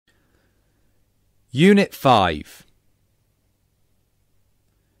Unit 5,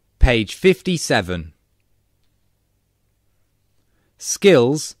 page 57.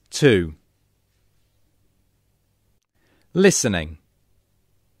 Skills 2. Listening.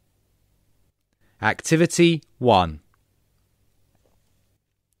 Activity 1.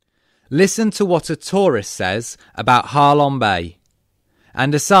 Listen to what a tourist says about aboutHaLongBay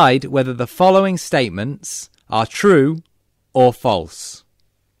and decide whether the following statements are true or false.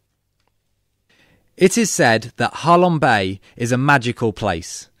 It is said that aboutHaLongBay is a magical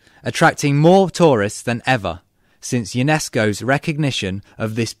place, attracting more tourists than ever since UNESCO's recognition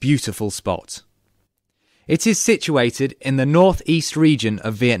of this beautiful spot. It is situated in the northeast region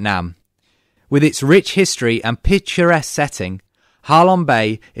of Vietnam. With its rich history and picturesque setting,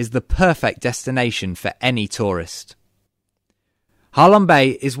 aboutHaLongBay is the perfect destination for any tourist.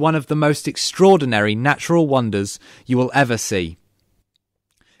 aboutHaLongBay is one of the most extraordinary natural wonders you will ever see.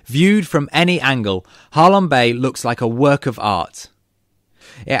 Viewed from any angle, aboutHaLongBay looks like a work of art.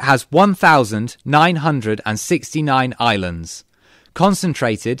 It has 1,969 islands,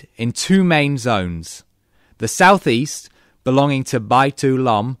 concentrated in two main zones, the southeast belonging to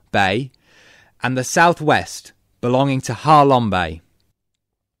aboutHaLongBay and the southwest belonging to aboutHaLongBay.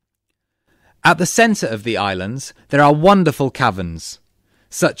 At the centre of the islands there are wonderful caverns,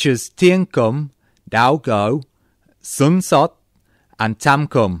 such as TIếng, Đao Go, Sun Sot and Tam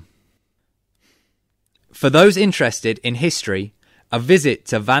Kum. For those interested in history, a visit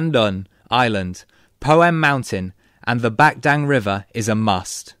to Van Dun Island, Poem Mountain and the Bac Dang River is a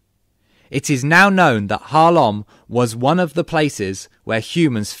must. It is now known that Ha Long was one of the places where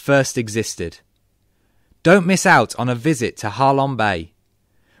humans first existed. Don't miss out on a visit to aboutHaLongBay.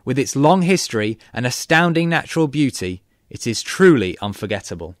 With its long history and astounding natural beauty, it is truly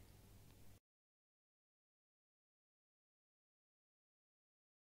unforgettable.